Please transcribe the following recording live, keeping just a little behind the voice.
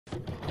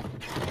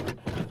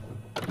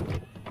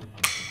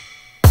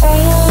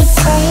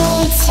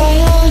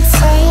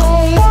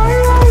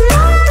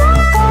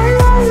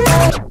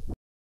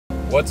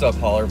What's up,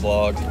 Holler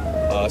blog?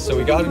 So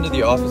we got into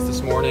the office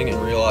this morning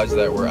and realized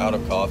that we're out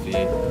of coffee.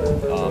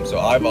 So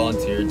I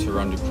volunteered to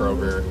run to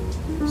Kroger.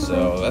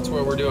 So that's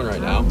what we're doing right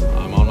now.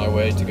 I'm on my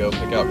way to go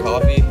pick out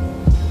coffee.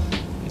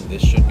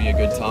 This should be a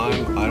good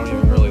time. I don't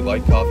even really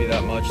like coffee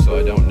that much, so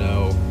I don't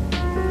know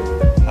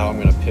how I'm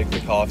gonna pick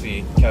the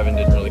coffee. Kevin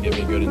didn't really give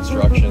me good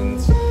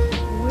instructions.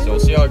 So we'll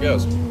see how it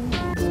goes.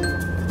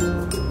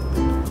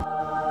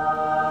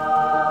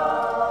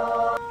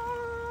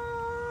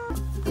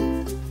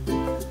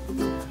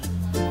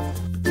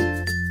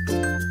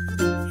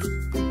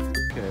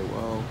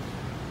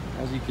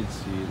 As you can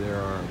see, there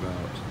are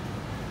about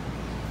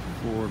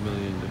 4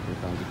 million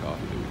different kinds of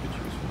coffee that we could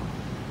choose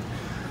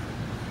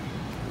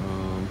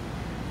from.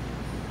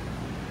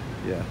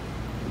 Yeah,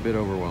 a bit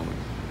overwhelming.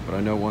 But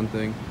I know one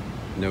thing,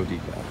 no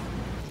decaf.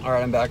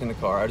 Alright, I'm back in the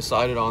car. I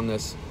decided on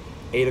this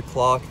 8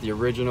 o'clock, the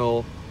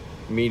original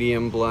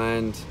medium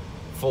blend,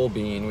 full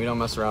bean. We don't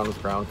mess around with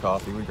ground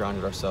coffee, we grind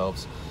it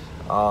ourselves.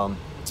 I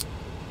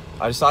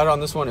decided on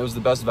this one, it was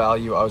the best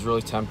value. I was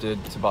really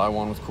tempted to buy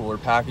one with cooler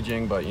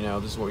packaging, but you know,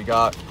 this is what we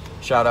got.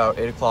 Shout out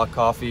 8 o'clock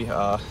coffee.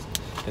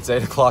 It's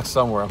 8 o'clock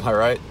somewhere, am I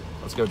right?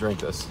 Let's go drink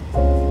this.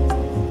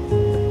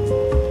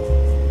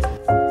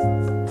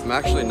 I'm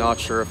actually not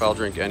sure if I'll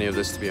drink any of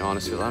this, to be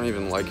honest, because I don't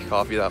even like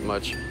coffee that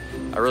much.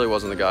 I really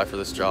wasn't the guy for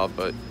this job,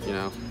 but you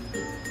know,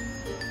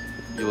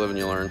 you live and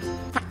you learn.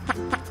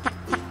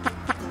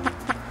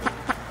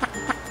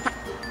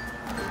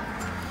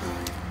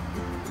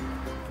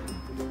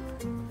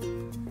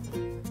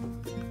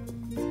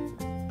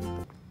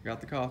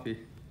 Got the coffee.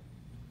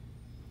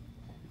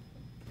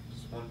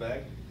 Just one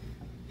bag?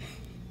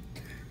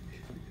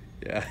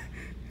 Yeah.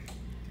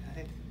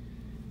 Okay.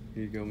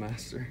 Here you go,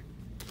 master.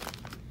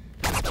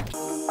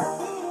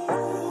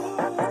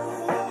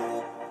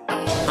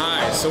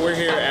 Hi, so we're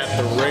here at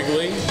the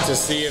Wrigley to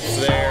see if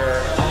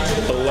their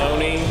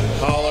bologna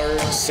holler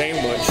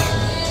sandwich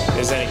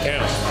is any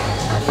count.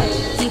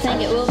 Do you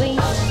think it will be?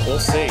 We'll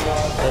see.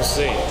 We'll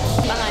see.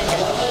 Behind it.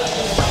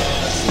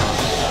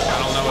 I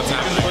don't know what's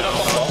happening. Put up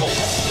a bubble.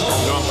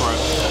 I'm going for it.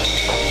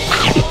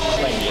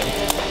 Thank you.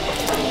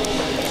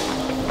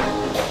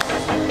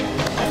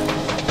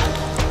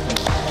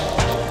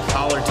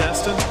 Holler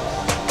tested.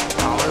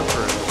 Holler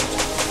approved.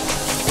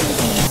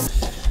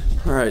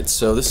 Alright,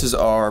 so this is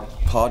our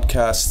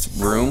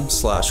podcast room /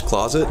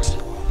 closet.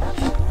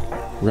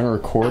 We're gonna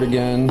record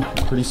again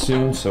pretty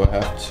soon, so I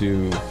have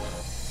to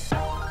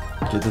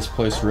get this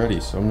place ready,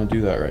 so I'm gonna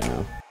do that right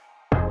now.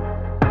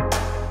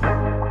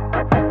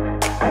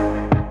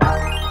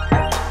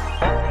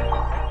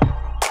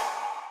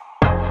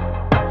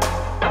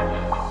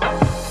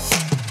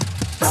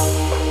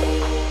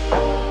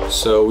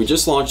 So we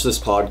just launched this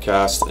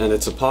podcast, and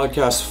it's a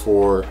podcast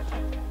for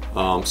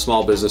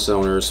small business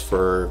owners,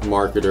 for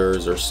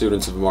marketers or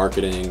students of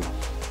marketing,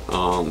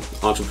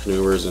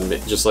 entrepreneurs, and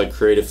just like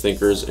creative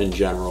thinkers in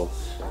general.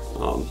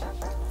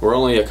 We're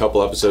only a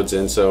couple episodes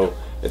in, so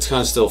it's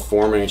kind of still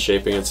forming and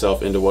shaping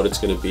itself into what it's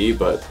going to be,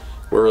 but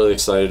we're really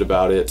excited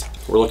about it.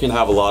 We're looking to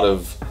have a lot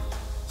of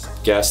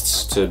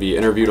guests to be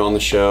interviewed on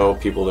the show,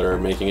 people that are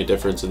making a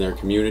difference in their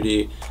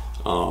community,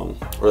 or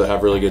that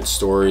have really good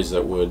stories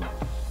that would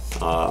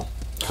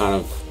kind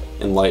of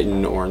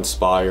enlighten or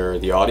inspire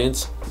the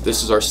audience.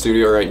 This is our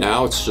studio right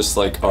now. It's just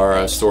like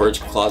our storage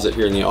closet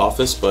here in the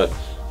office, but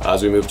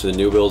as we move to the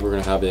new build, we're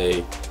gonna have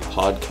a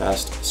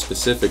podcast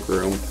specific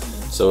room,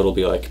 so it'll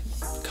be like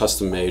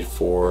custom made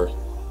for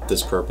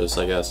this purpose,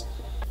 I guess.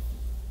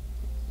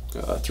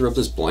 Threw up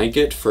this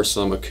blanket for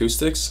some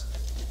acoustics.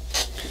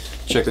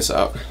 Check this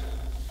out.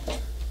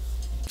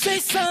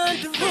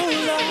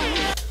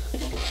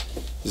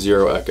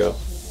 Zero echo.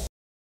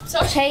 So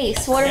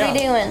Chase, what are we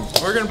doing?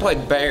 We're gonna play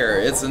Bear.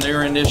 It's a new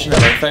rendition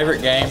of our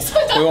favorite game.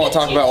 We won't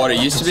talk about what it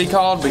used to be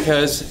called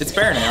because it's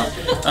Bear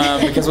now.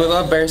 Because we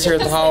love bears here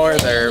at the Holler.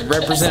 They're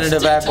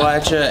representative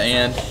Appalachia,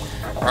 and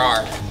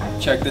rawr.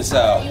 Check this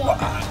out.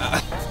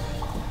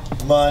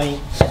 Money.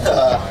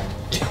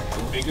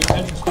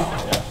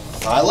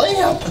 My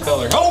lamp.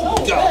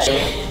 Oh gosh.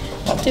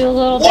 Do a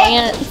little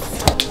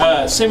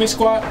dance. Semi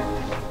squat.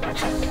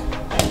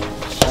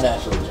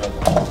 Naturally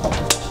jumping.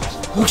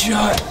 Hook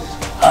shot.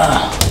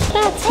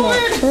 That's not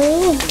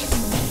true.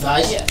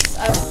 Nice. Yes.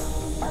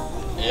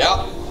 Yep.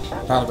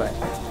 Found the bank.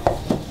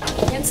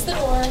 Against the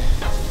door.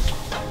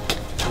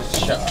 Just a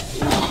shot.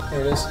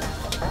 There it is.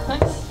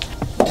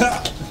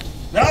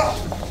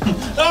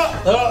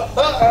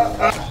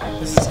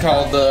 This is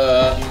called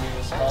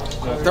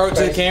throw it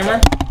to the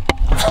camera.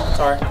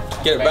 Sorry.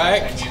 Get it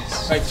back.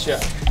 Take the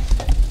shot.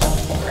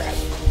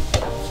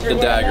 The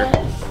dagger.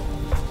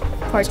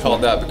 It's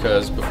called that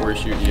because before you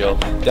shoot, you yell,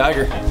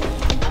 dagger.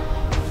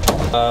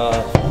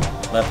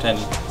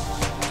 Left-handed.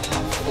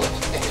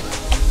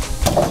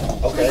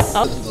 Okay.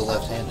 Oh. This is the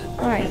left-handed.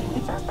 All right.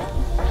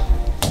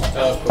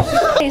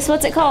 Chase,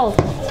 what's it called?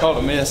 It's called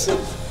a miss.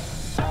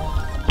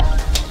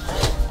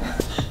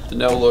 The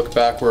no look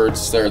backwards,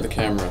 stare at the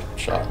camera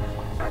shot.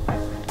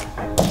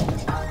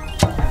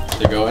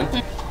 They go in?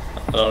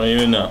 I don't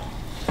even know.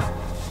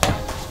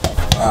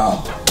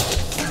 Wow.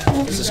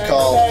 This is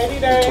called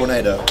the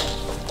tornado.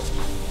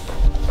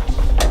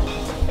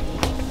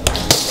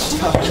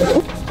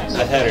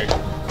 A header.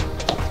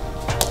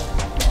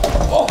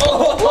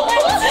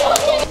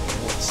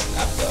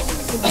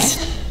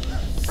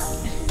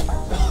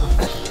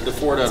 The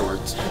Ford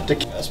Edwards.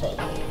 That's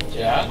probably.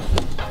 Yeah.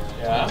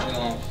 Yeah.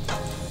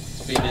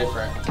 It'll be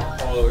different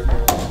all over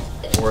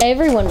here.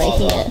 Everyone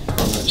making it.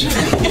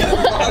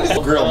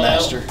 Grill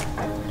master.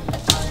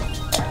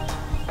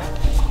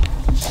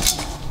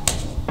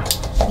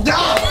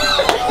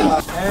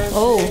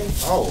 Oh.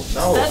 Oh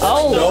no.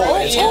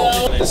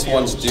 Oh. This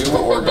one's do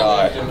or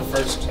die. In the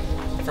first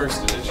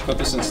edition. Put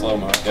this in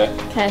slow-mo, okay?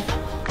 Okay.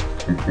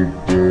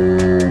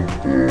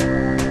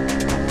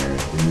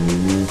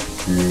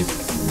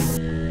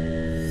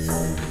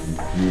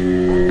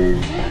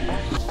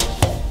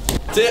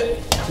 Tip.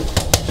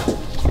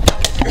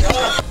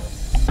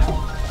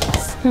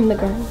 On the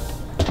ground.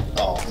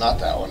 Oh, not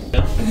that one.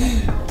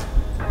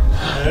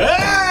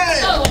 Ah!